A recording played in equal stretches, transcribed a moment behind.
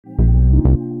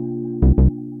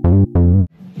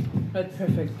That's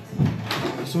perfect.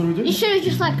 So what do we do? You should have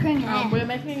just like cream it. We're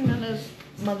making Nana's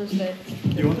Mother's Day.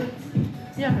 You want it?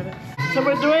 Yeah, I have it. So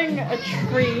we're doing a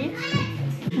tree.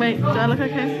 Wait, do I look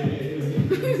okay?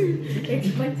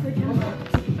 Explain to the camera.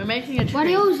 We're making a tree. Why do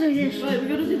you always do this? Wait, we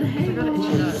gotta do the hay. I got an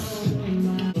itchy nose.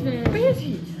 Where is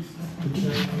he?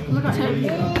 Look at him.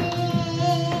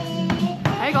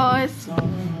 Hey guys.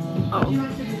 Oh,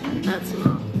 that's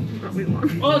not what we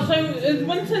want. Oh, so is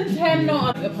Winston's hand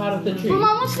not a part of the tree? Well,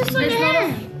 Mom, what's this on your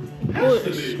hand?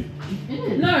 Bush.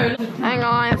 No. Hang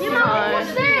on. Mom,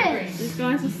 what's this? These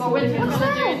guys are so What's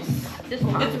this?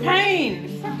 It's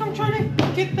pain. Fuck, I'm trying to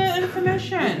get the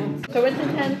information. So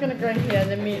Winston's hand's gonna go here, and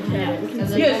then me and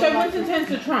Hannah. Yeah, so Winston's hand's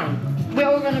the trunk. We're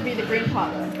all gonna be the green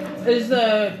part though. Is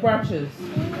the branches.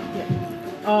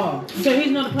 Yeah. Oh, so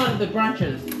he's not a part of the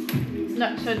branches.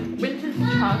 No, so Winston's the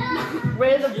trunk,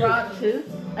 we're the branches,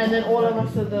 and then all of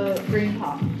us are the green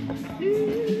part.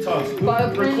 Taz,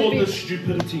 But record the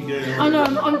stupidity game. I know,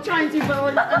 I'm trying to,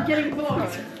 but I'm getting bored.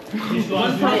 These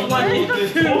guys do not know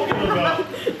what they're talking about.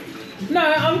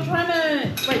 No, I'm trying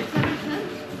to. Wait,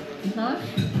 10%? No?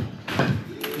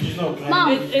 She's not playing.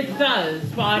 Mom. It does,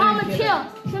 but I Mom, don't it's get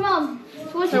it. here. So, Mom.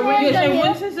 So what's So your we- hand Yeah, so on here?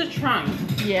 Winston's the trunk.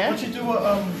 Yeah. What'd you do what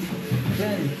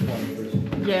Ben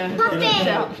one? Yeah. Puppy.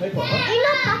 Take what? You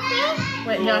know Puppy?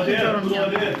 Wait, Good yeah, I can idea, throw it on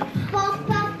good here. idea.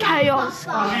 Chaos.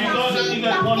 So you guys only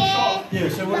get one shot. Yeah,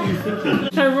 so what are you thinking?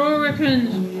 So Roy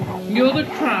reckons you're the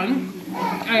trunk.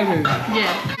 Aru.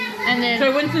 Yeah. And then,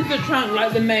 So Winston's the trunk,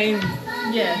 like the main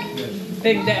yeah.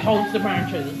 thing that holds the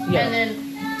branches. Yeah. And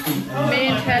then me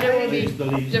and Cheddar will be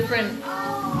different.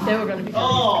 They were gonna be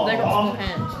different. They got small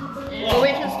hands. But we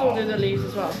can still do the leaves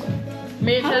as well.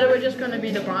 Me and Cheddar, we're just gonna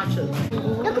be the branches.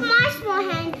 Look at my small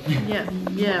hand.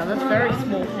 Yeah, that's very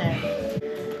small hand.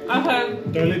 Okay.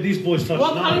 Don't let these boys touch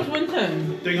What now. colour's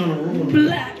Winston? They're gonna ruin it.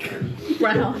 Black.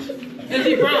 Brown. Is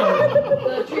he brown?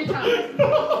 The tree trunk.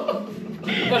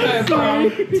 Okay, brown.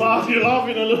 Taz, you're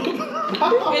laughing a little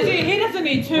bit. Is he doesn't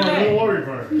need two Bro, don't hands. worry,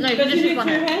 bro. No, Does just he use need one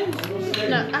two hand. hands?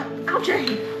 No, ouch.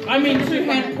 I mean two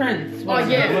hand prints. Oh,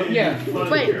 yeah. Yeah.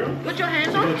 Wait, put your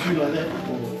hands on. Two like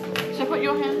that. So put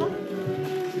your hand on.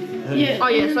 Yeah. Oh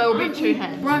yeah, so it'll be two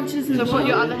hands. Branches So put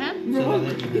your other hand. So like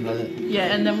that, you do like that.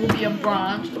 Yeah, and then we'll be a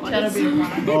branch. Cheddar be a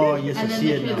branch. Oh, yes, I And then see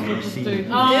the it kids now. will I just see do. it.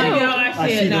 Oh Yeah. yeah, I I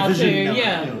see see it the now vision too. now.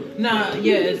 Yeah. No,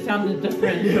 yeah, it sounded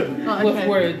different Oh, with okay.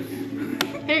 words.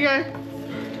 Here you go.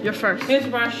 You're first. Here's a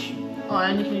brush. Oh,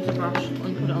 and you can use a brush and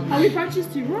put it on. Are we branches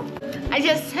too, Rob? I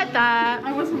just said that.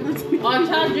 I wasn't listening. I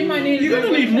told you might need. You're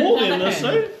gonna need more than this,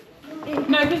 another eh? hand.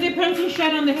 No, because they're painting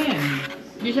shade on the hand.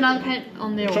 You can either paint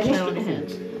on there or So paint what's on the your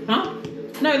hands. Huh?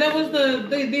 No, that was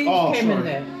these Oh, came in sorry.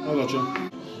 there. I gotcha.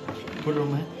 Put it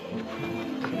on there.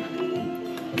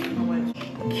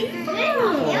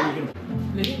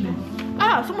 Listen.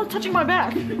 Ah, someone's touching my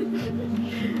back. I'll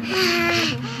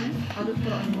just put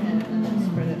it on your hand and then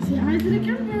spread it. Say hi to the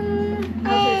camera.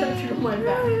 I'll touch you on my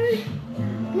back.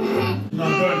 No,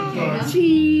 don't.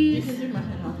 You can do my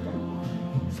head after.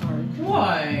 Sorry.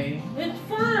 Why? It's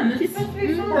fun. It's supposed to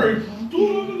be fun. Bro, do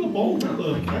it over the bowl with the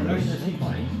camera.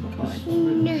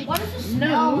 What is this?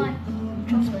 No.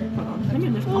 Oh, Let me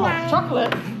lift oh,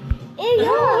 chocolate. ew.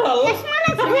 Oh. That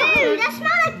smells like poo. That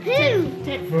smells like poo.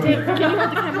 Can you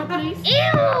hold the camera, please? Ew.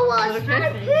 It smells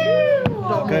like poo.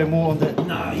 Okay, more on that.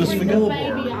 This finger.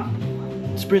 Baby up.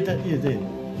 Spread that. Yeah, there.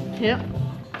 Here.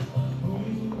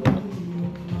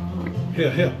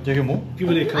 Here. Do you get more? Give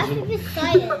it there, I cousin. think it's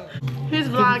silent. Who's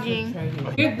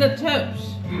vlogging? Get the tips.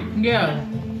 Yeah.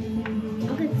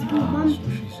 Okay, it's good, Mom.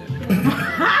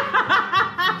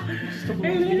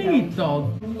 Hey, little dog.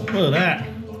 Look at that.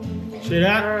 See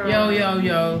that?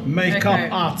 Yo. Makeup Okay.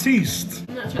 artiste.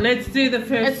 Let's do the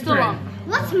first It's still three. on.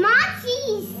 What's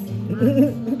Marty's?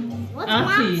 What's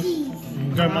Aunties.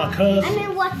 Marty's? Go, my cuz. I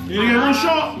mean, what's You get one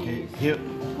shot. Here.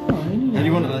 How do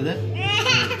you want it like that?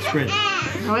 Spread.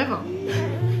 However.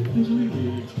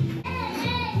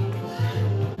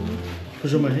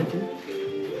 Push on my head. Here.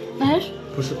 Mahesh?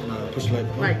 Push it. No, push like.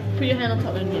 Right, put your hand on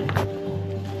top and here.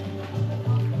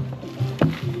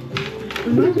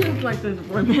 Imagine it's like this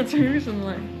romance movies and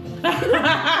like.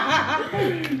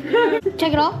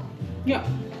 Check it off. Yeah.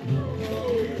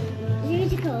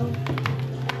 Musical.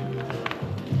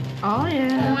 Oh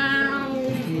yeah.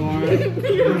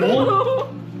 More.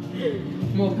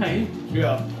 More paint.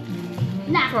 Yeah.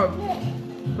 Nah.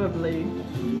 Probably.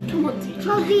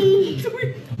 Toby.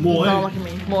 More. No, Eh? look at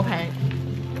me. More paint.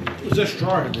 Is that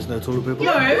dry? There's no toilet paper.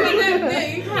 No,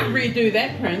 you can't redo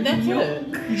that print. That's it.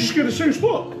 You just get the same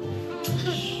spot.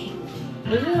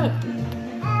 Is it?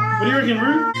 What do you reckon,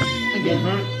 Roo? Again.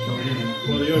 Right?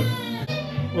 What do you?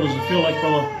 What does it feel like,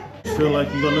 brother? Feel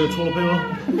like you got no toilet paper?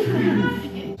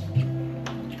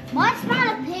 What's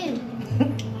not a poo?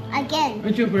 Again.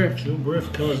 What's your breath? Your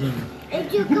breath, cousin.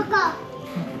 It's your cook-up.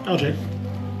 LJ.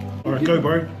 Alright, go,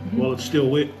 bro. While it's still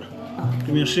wet. Give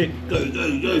me a sec. Go.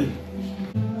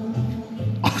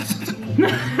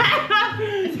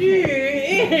 You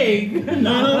egg.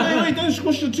 No, wait, don't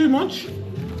squish it too much.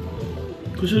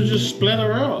 Because it'll just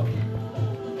splatter out.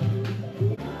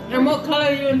 And what colour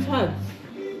are you in Tuds?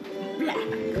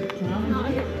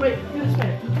 Wait, this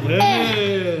way. Yeah.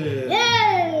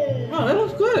 Yay! Oh, that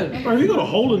looks good. Bro, you got a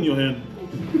hole in your hand.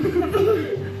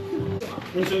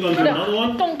 What's it gonna do? Another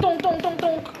one? Dong, dong, dong, dong,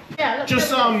 dong. Yeah, let's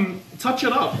Just touch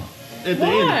it up at the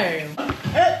end. Why?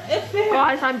 It's there.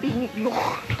 Guys, I'm being.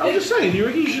 I'm just saying, you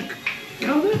reckon you should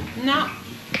count it? No.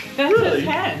 That's Really? his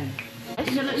hand.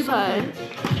 So,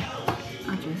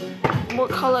 what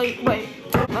color? Wait,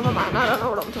 never mind. I don't know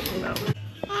what I'm talking about.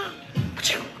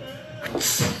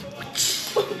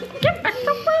 Get back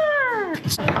to work!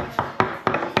 Does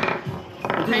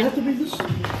it have to be this?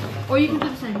 Or you can do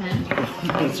the same hand.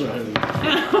 That's right.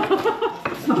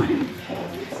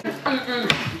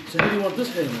 So how do you want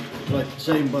this hand? Like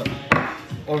same but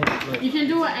on like. You can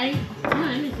do an angle. No,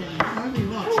 anything. However you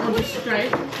want. Or just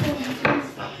straight. Do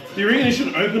you reckon he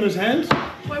should open his hands?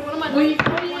 Wait, what am I doing?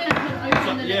 What do you can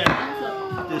open the Yeah. next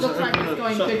one? Looks like it's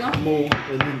going bigger. More,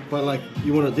 and then, but like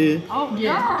you want it there, Oh,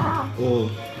 yeah. or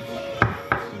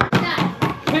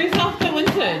Who's after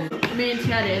Winston? Me and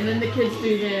Teddy, and then the kids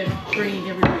do their green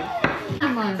everywhere. Oh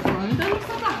my god, that looks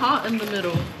like a heart in the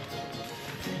middle.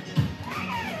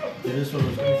 yeah, this one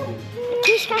was good.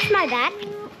 Can you scratch my back?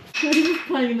 Teddy was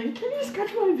playing like, can you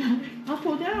scratch my back? Up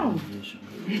or down?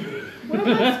 What am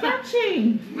I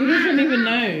scratching? He doesn't even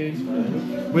know.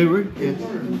 Wait, yeah.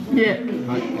 Yeah.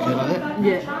 Right, okay, like that.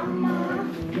 Yeah.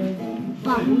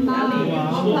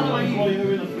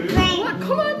 Red. What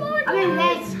color am I? I mean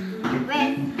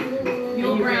red.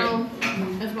 You're brown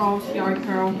as well, Sky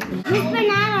Curl. Who's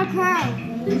banana curl?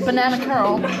 Banana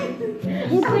Curl.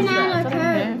 Who's banana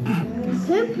curl?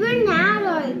 Who's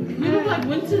banana? You look like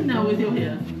Winston now with your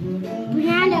hair.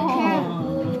 Banana curl.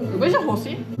 Where's your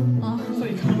horsey? Oh, so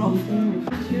you cut it off.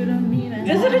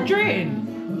 Is it a dread?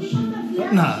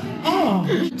 Nah, Oh.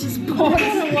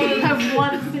 Have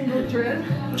one single dread.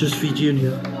 just Fijian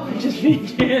here. Just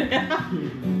Fijian.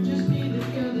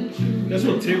 That's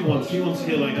what Tim wants. He wants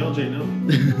hair like LJ now.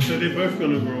 So they're both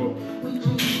gonna grow up.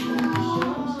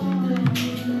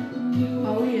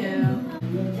 Oh yeah.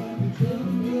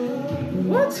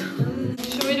 What?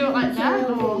 Should we do it like that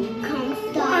or?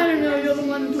 I don't know. You're the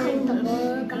one doing this.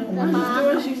 Let's just do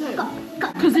what she said.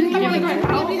 Because then you can go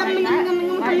outwards like that.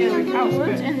 Right, yeah, like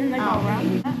outwards, and then they go around.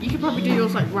 You could probably do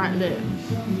yours like right there.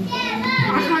 I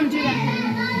can't do that.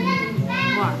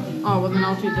 Right. Oh well, then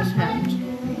I'll do this hand,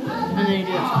 and then you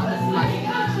do that. Like.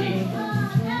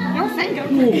 Your finger.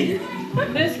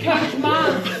 This Coach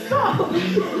Mars.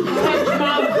 Coach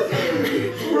Mars.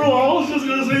 Bro, I was just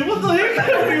gonna say, what the heck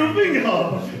happened to your finger?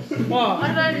 What? I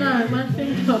don't know. My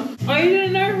finger. Oh, you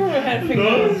didn't know who had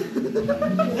fingers?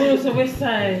 It was the West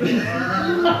Side.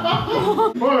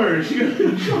 Bro, she got a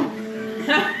shock.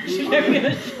 She gave me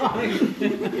a shock. I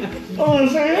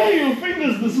was say, hey, your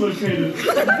finger's dislocated.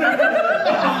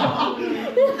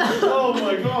 Oh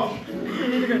my gosh.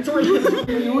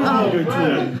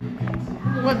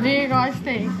 What do you guys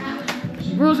think?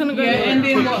 We're gonna go. Yeah, and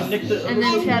then what? And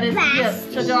then Chad is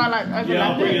So do I like overlap Yeah,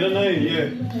 I'll bring it in there, yeah.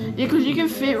 Yeah, because you can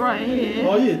fit right here.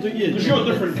 Oh yeah, yeah. Because you're a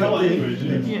different colour anyways,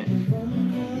 yeah. Yeah.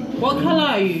 What colour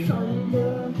are you?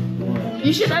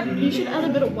 You should add a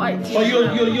bit of white. Oh,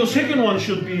 your second one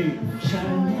should be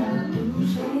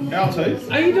out, eh?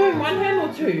 Are you doing one hand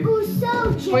or two? Who's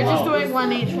so cute? We're just doing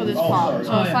one each for this part.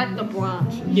 So Oh, it's yeah. like the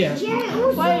branch. Yeah.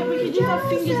 Wait, we could just have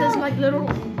fingers as like little.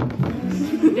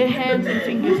 Their hands and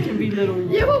fingers can be little.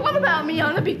 Yeah, but what about me? I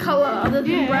want to be color other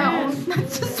than brown.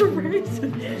 That's just a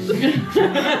reason.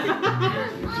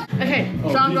 Okay,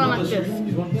 so I'm going like this.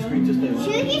 You want the screen to stay on?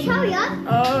 Should you hurry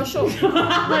up? Sure. Wait, so do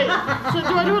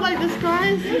I do it like this,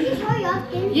 guys? Should you hurry up?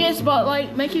 Yes, but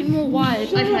like make it more wide.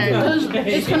 Okay, because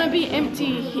it's gonna be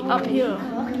empty up here.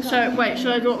 So wait,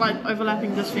 should I do it like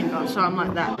overlapping this finger? So I'm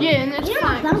like that. Yeah, and it's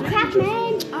fine. Don't crack,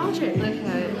 man. Okay.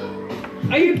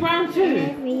 Are you brown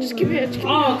too? Just give it.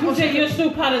 Oh, because you're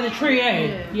still part of the tree,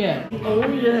 eh? Yeah. Oh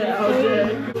yeah,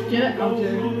 LJ. Get it, LJ.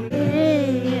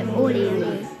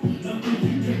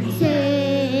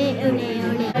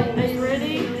 Are you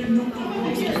ready?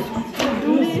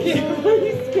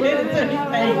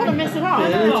 I don't want to mess it up.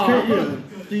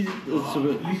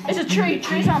 It's a tree.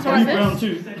 Tree sounds like Brown this.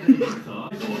 too.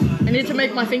 I need to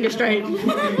make my finger straight.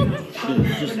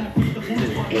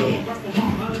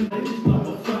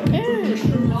 Yeah,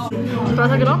 I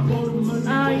take it off?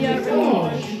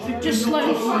 Yeah, just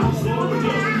slowly.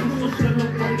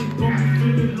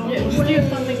 Yeah, still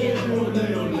something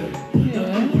in.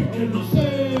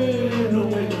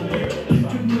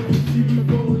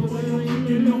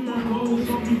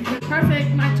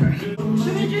 Perfect, my turn. Should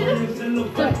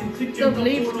we do the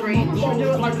leaf green? Should we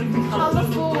do it like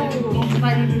colourful?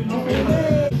 Like,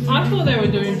 I thought they were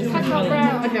doing different okay,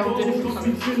 colours. we'll do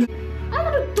different colours. I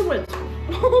want to do it.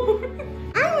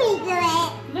 I'm gonna do it.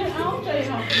 let LJ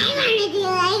help.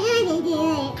 I'm gonna do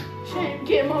it. Shit,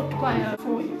 get him up by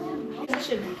for you.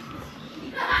 Shit.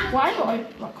 Wide or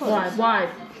like close? Wide, wide.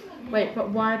 Wait, but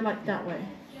wide like that way.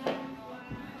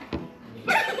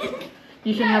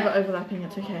 You can have it overlapping,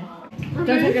 it's okay. Don't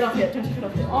take it off yet, don't take it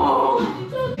off yet.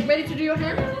 Oh! Ready to do your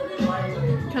hair?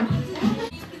 Come.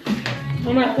 I'm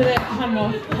gonna have to let come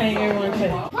off, paint everyone's face.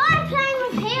 Why am I playing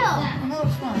with heel?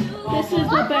 This is the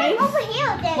Why base. over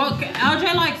heel then? Well,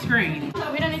 LJ likes green.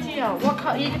 We don't need to yell. What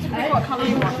color? You get to pick what color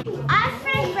you want. I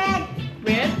think red.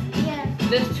 Red? Yeah.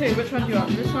 There's two. Which one do you want?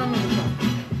 This one or this one?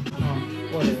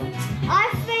 Whatever. I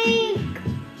think.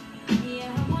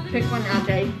 Pick one,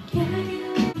 RJ.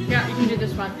 Yeah, you can do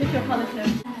this one. Pick your color too.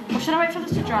 Or should I wait for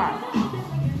this to dry?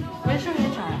 Where's your hair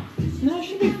dry? No, it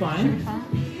should be fine. Fine.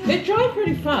 It dried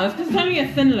pretty fast because it's only a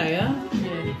thin layer.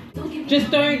 Yeah. Just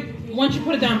don't, once you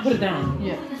put it down, put it down.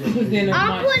 Yeah. Because then it I'll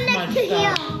might put next smudge to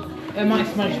heel. It might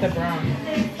smudge the brown.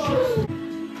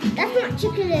 That's not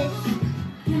chocolate.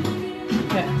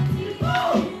 Okay.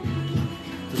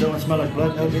 Does that one smell like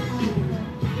blood, LJ?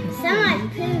 Sound like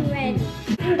poo red.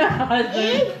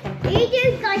 You do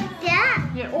like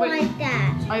that Yeah, or wait. like that?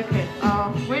 Okay.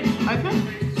 Wait. Open.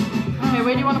 Okay.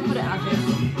 Where do you want to put it, RJ?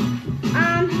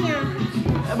 Here.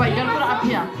 Wait, you gotta put it up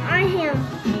here. I'm here.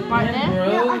 Right there.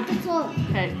 No, Bro. at the top.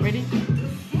 Okay. Ready?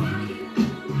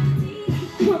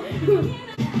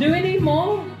 Do we need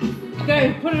more?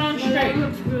 Go, put it on straight.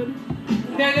 Go, good.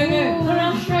 go, go. Put it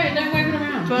on straight, don't wave it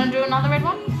around. Do you want to do another red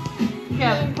one?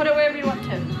 Yeah. Put it wherever you want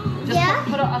to. Just Yeah.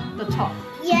 put it up the top.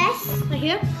 Yes. Right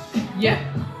here? Yeah.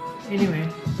 Anyway.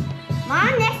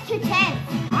 Mine next to 10.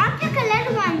 I'll pick a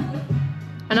little one.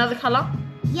 Another color.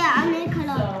 Yeah, I'm in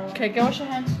color. Okay. Go wash your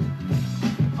hands.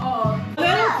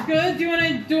 That looks good. Do you want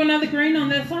to do another green on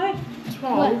that side?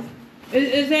 12.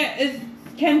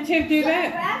 Can Tiff do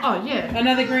that? Oh yeah.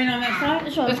 Another green on that side?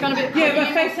 It's gonna be. Yeah,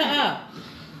 but face it up.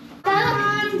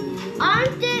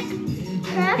 On this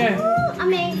purple. I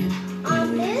mean,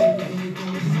 on this.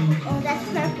 Oh, that's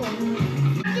purple.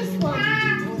 This one.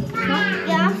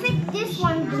 Yeah, I think this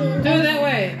one blue. Do it that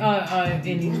way.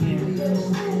 Anything.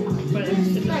 Put it in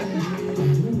the Like, I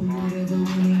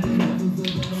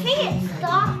think it's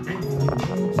dark.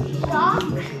 Dark.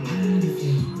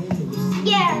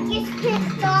 Yeah, just pick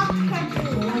dark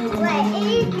purple. Wait, it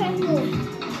is purple.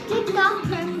 Pick dark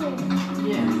purple.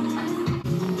 Yeah.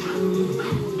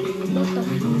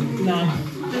 Nice.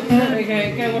 Okay,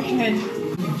 go wash your hands.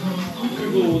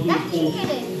 That's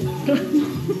chocolate.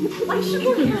 What's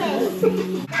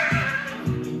chocolate?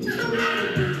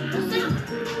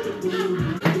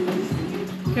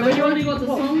 Okay, where do you want to got the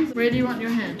songs? Where do you want your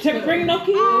hand? Tiff, bring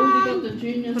Noki. got the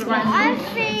junior Put it right I in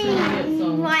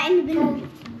think right in the middle.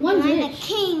 One's Right in the rich.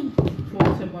 king.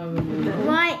 Water by the way.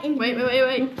 Right in the Wait.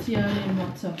 Yeah, and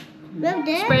water. middle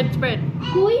there. Spread.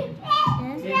 Boy?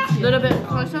 A little bit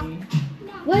closer.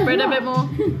 Spread a bit more.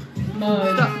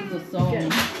 No, Stop. this is the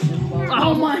song.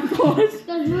 Oh my god.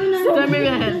 Don't move Don't move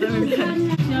your head. Don't move your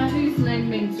head. Yeah, whose name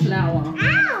means flower?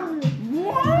 Ow!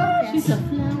 She's a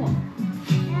flower.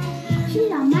 She's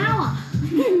a Maui.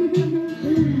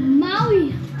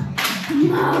 Maui.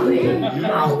 Maui.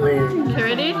 Okay,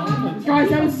 ready? Guys,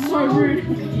 that was so rude.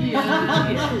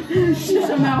 She's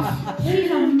a mouse.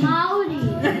 She's a Maui. Do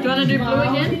you want to do blue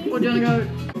again? Or do you want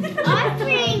to I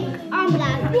think I'm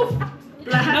black. go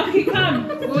black? Noki, come.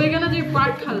 We're going to do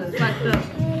bright colors like the...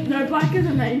 No, black is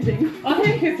amazing. Oh,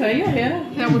 thank you, sir. You're here.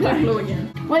 Yeah, we'll do blue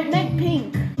again. Wait, make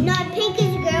pink. No, pink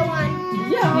is a girl one.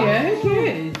 Yeah, who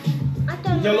cares? I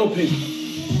don't know. Yellow pink.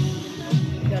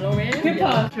 Yellow red.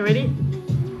 Pippa. Okay, ready?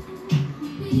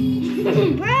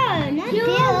 Bro, not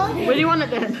Dill. Where do you want it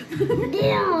then?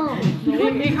 Dill.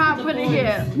 You can't put it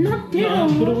here. Not No,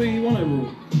 Diddle. put it where you want it,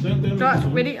 bro. Don't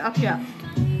Right, ready? Up here.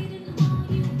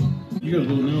 You gotta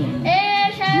do it now.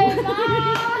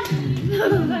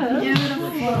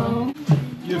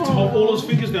 You have to hold all those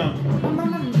fingers down.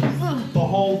 The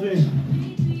whole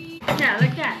thing. Yeah,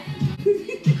 like that.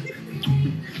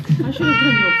 I should have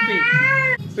done your feet.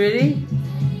 Ready?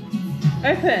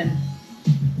 Open.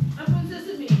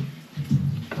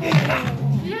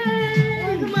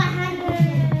 Look at my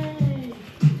hand.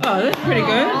 Oh, that's pretty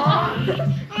good.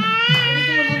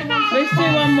 Let's do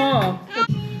one more. Go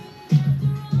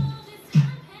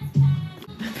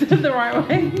the right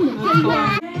way?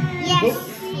 Yes.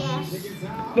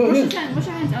 No, What's hands. your hand? What's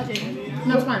your hands, LJ?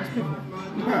 No, it's mine. It's purple.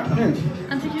 Hands.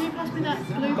 Auntie, can you pass me that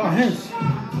blue? Got hands.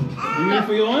 You ready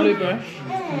for your one? Blue brush.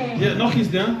 Yeah, Nocky's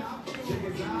down.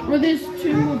 Well, there's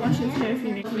 2 more brushes here if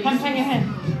you need. Come, paint your hand.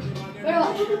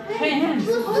 Paint your hands.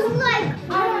 Looks like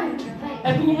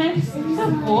Open your hands.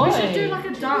 Good boy. We should do like a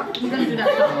dark. We're gonna do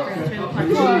that dark green to look like.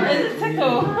 Is it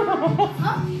tickle?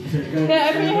 Yeah,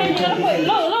 open your hand. You're gonna put.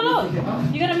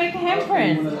 Look. You're gonna make a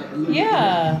handprint.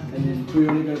 Yeah.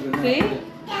 See?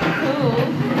 Cool.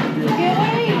 Get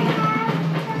away.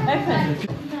 Open.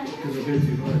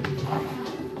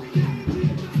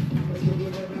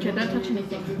 Okay, don't touch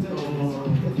anything.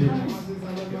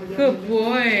 Good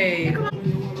boy.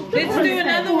 Let's do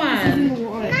another one.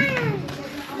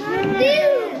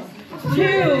 2.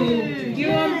 You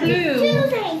want blue.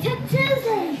 Tuesday.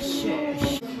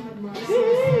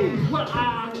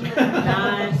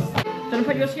 Nice. Gonna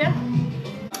put yours here?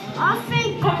 I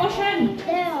think. Come wash your hand.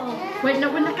 Wait, no,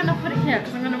 we're not gonna put it here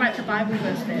because I'm gonna write the Bible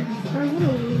verse there.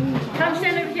 Come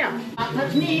stand over here.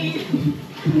 Touch me.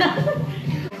 No.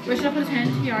 Where should I put his hand?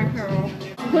 Here, I curl.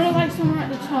 Put it like somewhere at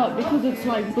the top because it's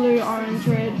like blue, orange,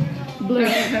 red, blue,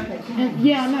 purple. And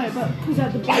yeah, I know, but because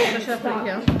at the bottom. Where should I put it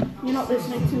here? You're not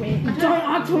listening to me. Don't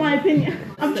ask for my opinion.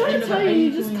 I'm trying to tell you,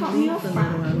 you just cut me off.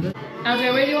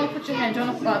 LJ, where do you want to put your hand? Do you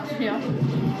want to put here?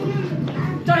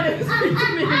 Don't listen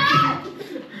to me.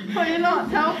 Oh, you're not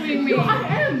helping me. No, I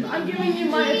am. I'm giving you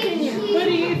my opinion. Who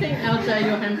do you think, LJ,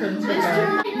 your handprint should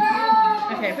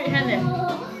go? Okay, put your hand there.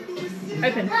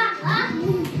 Open.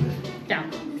 Down.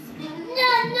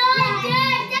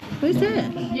 Who's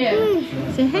that? Yeah.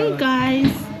 Say hey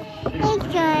guys. Hey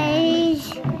guys.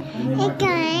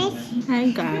 Hi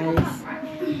guys.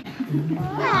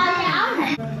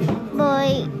 Boy,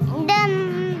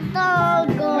 then dog.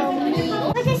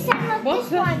 What's the sound of What's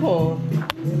this that one? for?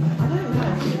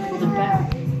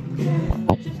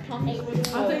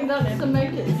 I think that's to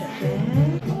make it.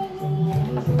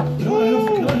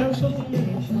 Can I have something?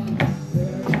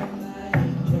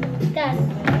 Done.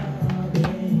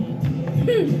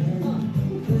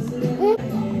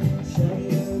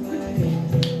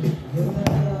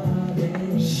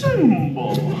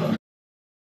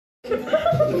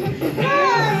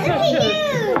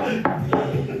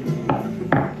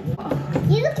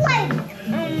 You look like.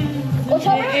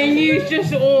 And you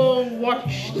just all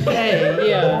watched. Hey,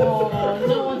 yeah. Oh,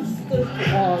 no one's.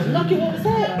 Oh, Lucky, what was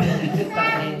that?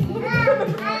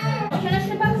 Can I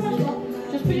step back on my spot?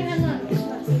 Just put your hand like this.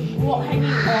 What,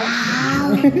 hanging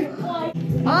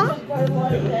Huh?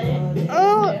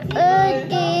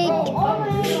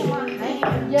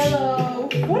 Yellow.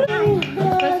 What are you? I'm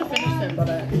supposed to finish them, but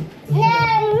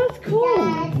That's cool.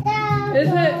 Is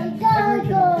it?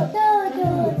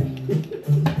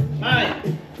 Hi.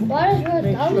 Why does Rose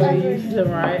love Sure, Aboriginals? use the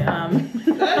right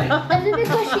Is it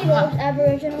because she loves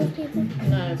Aboriginal people?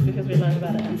 no, it's because we learned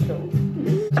about it in school.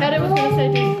 Teddy was gonna say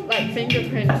do like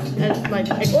fingerprints as like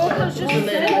extra to the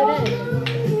letter.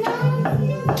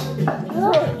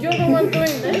 You're the one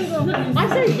doing this. I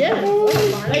say yes.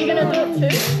 Are you gonna do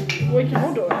it too? We can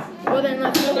all do it. Well then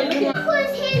let's do it.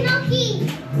 Uncle's here, Noki.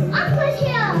 Uncle's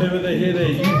here. Whenever they hear that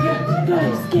you.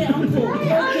 Guys, get Uncle. Go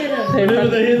get him. Whenever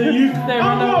they hear that you. They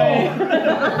run away.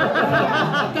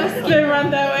 They run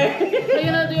that way. Are you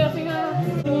gonna do your finger?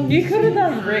 You could have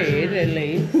done red at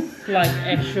least. Like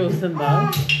actual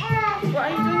Simba. What are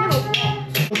you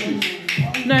doing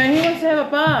it? No, he wants to have a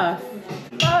bath.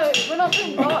 No, we're not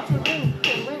doing lots, we're doing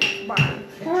rinse bath.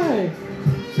 Oh.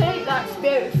 See, that's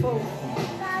beautiful.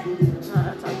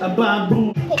 A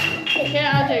bamboo.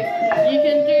 Yeah, RJ, you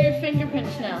can do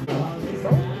fingerprints now.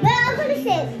 Where are gonna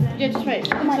sit? Yeah, just wait.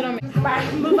 Sit on me.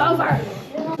 Right, move over.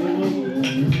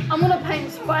 I'm gonna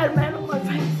paint Spider-Man on my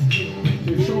face.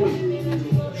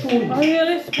 Oh yeah,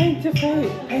 let's paint the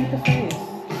face. Paint the face.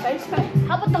 Face paint.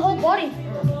 How about the whole body?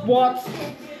 What? Are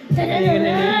you gonna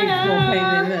need more paint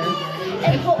than this?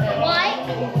 And put white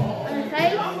on the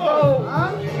face. Oh,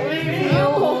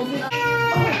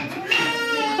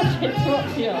 it's not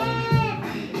here.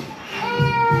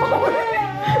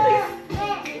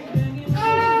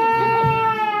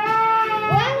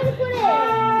 Where am I gonna put it?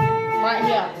 Right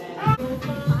here.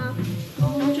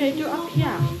 RJ, do it up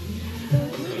here.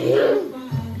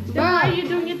 Then why are you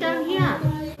doing it down here?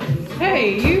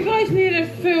 Hey, you guys need to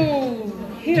fill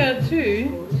here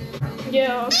too.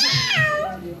 Yeah.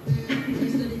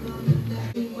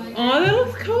 Oh, that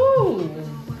looks cool.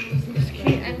 It's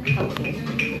cute and colourful.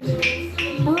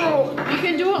 Bro, you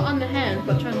can do it on the hand,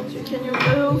 but try not to. Can you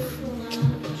move?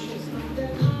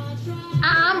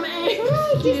 I'm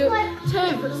just like-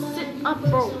 Tim, sit up,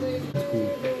 bro.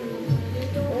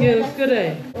 Yeah, looks good,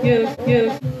 eh? Yeah.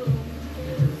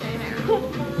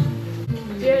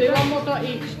 Do one more dot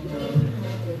each.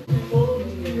 Oh,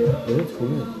 that's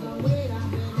cool.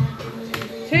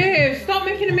 Tiff, stop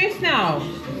making a mess now.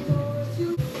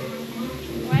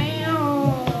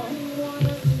 Wow.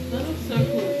 That looks so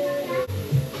cool.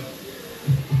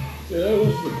 Yeah, that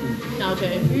was cool. Now,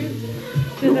 Jay.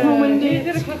 You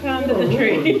did a cook under the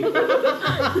tree. How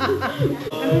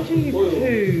much are you poo?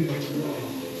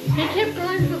 He kept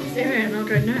going for this area and I'll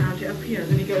go, no, Algie, up here.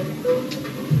 Then he goes,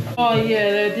 Oh yeah,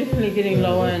 they're definitely getting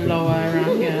lower and lower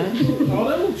around here. Oh,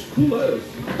 that looks cool, eh?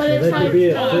 but it's That like could be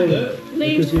it. Falling.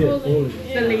 leaves It could be it, falling.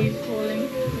 falling. The leaves falling.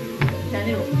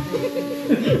 Daniel.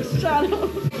 Shut up.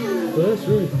 But that's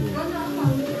really cool.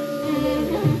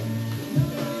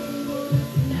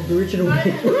 Aboriginal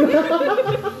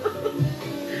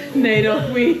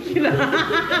NAIDOC week. For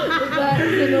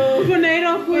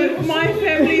NAIDOC week, my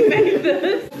family made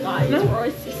this. No.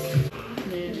 Racist.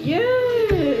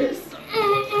 Yes.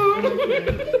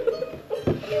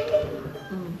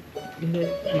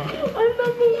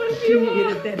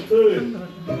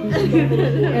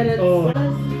 Oh,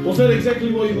 was that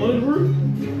exactly what you wanted, Rue?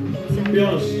 Be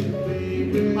honest. I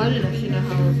didn't actually know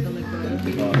how I was gonna go.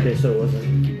 Oh, okay, so it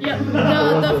wasn't. Yep.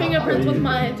 The fingerprints was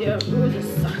my idea. It was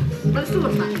just sucks. But it still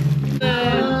looks nice.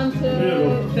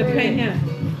 The paint here.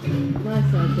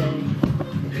 Nice, RJ.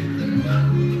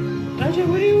 Ajay,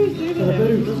 what do you always do I to bet them?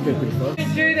 it does go pretty fast.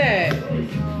 Don't do that.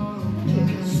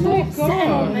 Oh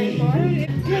my god.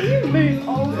 Can you move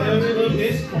over?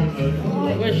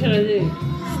 What should I do?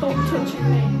 Stop touching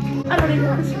me. I don't even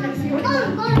want to sit next to you. What the- Oh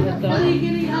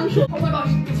my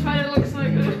gosh, this photo looks so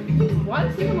good. Why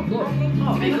is he on the floor? Oh,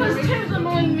 because Tim's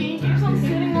annoying me. He keeps on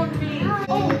sitting on me.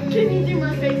 Oh, can you do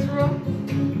my face wrong?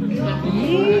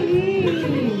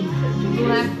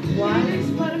 Black, white,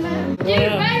 Spider-Man. You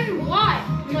very white.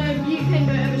 No, you can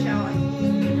go have a shower.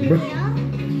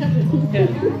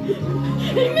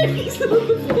 He made me so You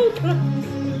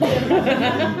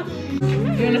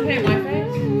want to paint my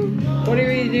face?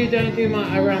 Whatever you do, don't do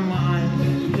my around my eyes.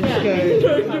 Just go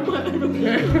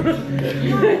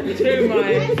to my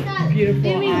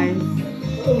beautiful eyes.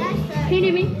 Can you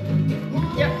do me?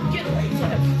 Yep, get away,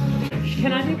 Tim.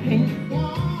 Can I do pink?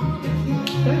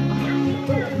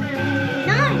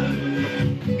 No.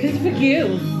 Because it's for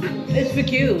girls. It's for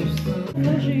girls.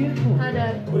 What's your uniform? Hi,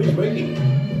 Dad. What are you making?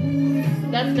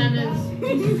 That's Nana's,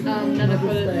 Nana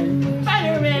put it.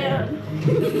 Spider-Man!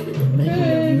 Making a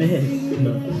mess.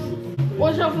 No.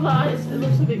 Watch out for the eyes, it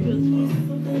looks a bit good.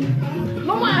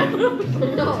 No, man!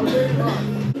 No, it's not.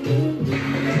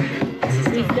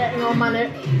 He's getting on my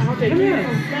neck. I'll take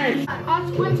it.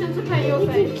 Ask Quentin to paint your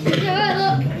face. Yeah,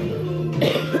 look.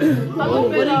 What are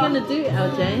you gonna do,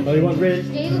 LJ? Oh, you want red?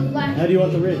 They look black. How do you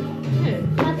want the red?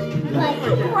 Like,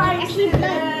 actually, like,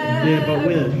 Yeah, but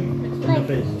where? On the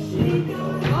face.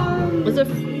 Was it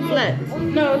flat?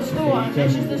 No, it's still one.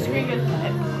 It's just the screen gets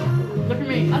black. Look at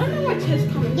me. I don't know where Tess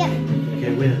coming yeah.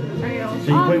 Okay, where? There you go.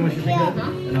 So you point with your finger? yeah.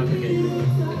 And I'll okay. Tim,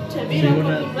 So you you don't want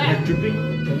look that black. like dripping?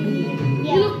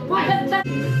 Yeah. Look, that,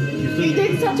 you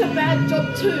did such a bad job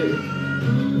too.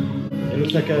 It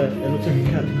looks like a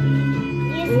cut.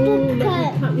 Yes, good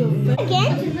cut.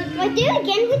 Again? What do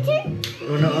again, Victor?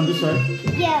 Oh no, on this side.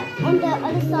 Yeah, on the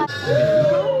other side.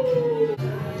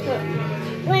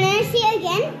 When I see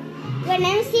again, when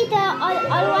I see the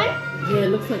other one, Yeah, it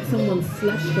looks like someone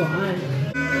slashed your eye.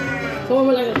 Someone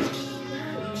was like,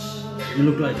 You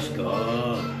look like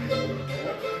Scar.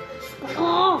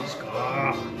 oh,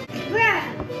 Scar. bruh.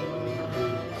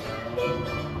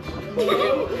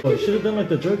 Oh, you should have done like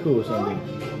the Joker or something.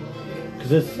 Cause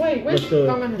that's Wait, where's like the,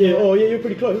 Batman? yeah. Oh yeah, you're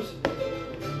pretty close.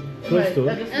 Close to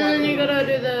it. And then you gotta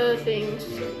do the things.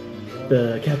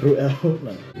 The capital L.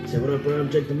 No. Say what up, bro? I'm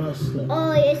Jake the Mouse. No.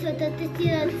 Oh, yes, what that's it.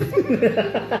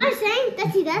 I'm saying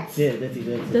that's it. That's. Yeah, that's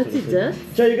it. That's it, Dad?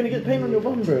 Joe, you're gonna get paint on your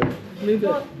bum, bro. Move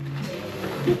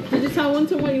it. Did you tell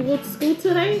Winton what you wore to school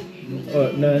today?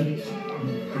 Oh no.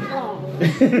 No.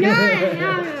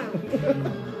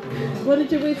 What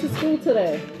did you wear to school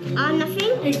today?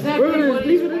 Nothing. Exactly. Bro, what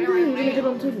leave he's it in there. wearing. We're gonna get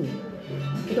on table.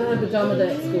 You don't have pajama day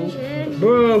at school.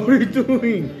 Bro, what are you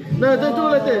doing? No, don't do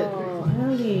it like that. Oh,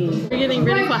 Ali. We're getting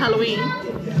ready for Halloween.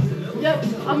 Yep,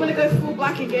 I'm gonna go full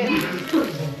black again. I'm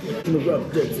gonna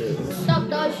rub that. Stop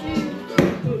those shoes.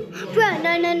 Bro,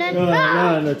 no.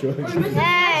 No, Joe.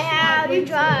 Hey, how you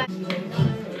try?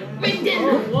 We did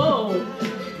it! Whoa.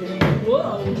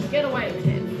 Whoa. Get away,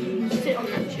 Tim. Sit on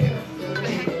that chair.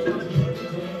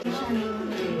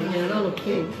 Yeah, that look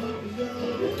cute.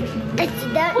 It's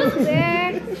that bird.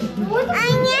 I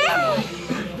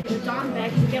The darn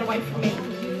bags, get away from me.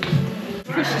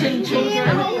 Christian know. children.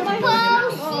 Oh,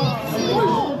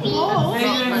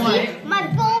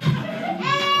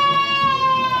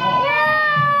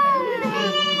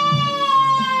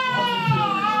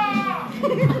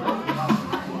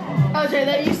 Okay,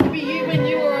 that used to be you when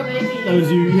you were a baby. That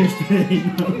was you yesterday.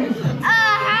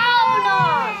 Hold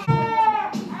on.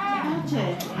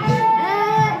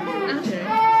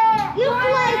 You look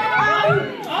like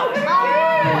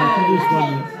This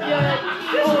one.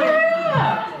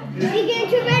 you're getting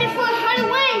too ready for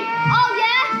Halloween. Oh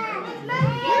yeah.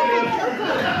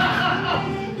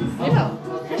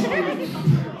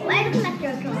 Why do you look like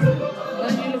Joker? Why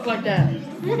do you look like that?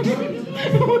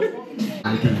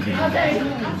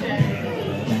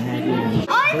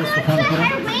 Oh, it's not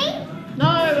Halloween. No,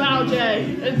 LJ.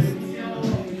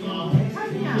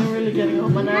 You're really getting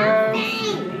on my nerves.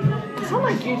 It's not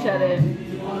like you said it.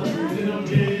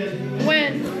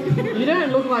 When you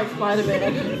don't look like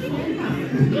Spider-Man.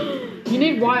 You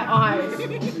need white eyes.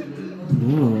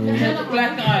 You have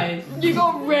black eyes. You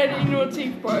got red in your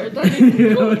teeth, bro. Don't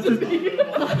even talk to me.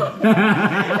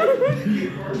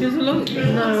 Just look.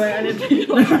 No way, I didn't think.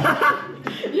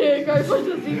 Yeah, go put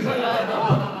your teeth like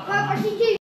that.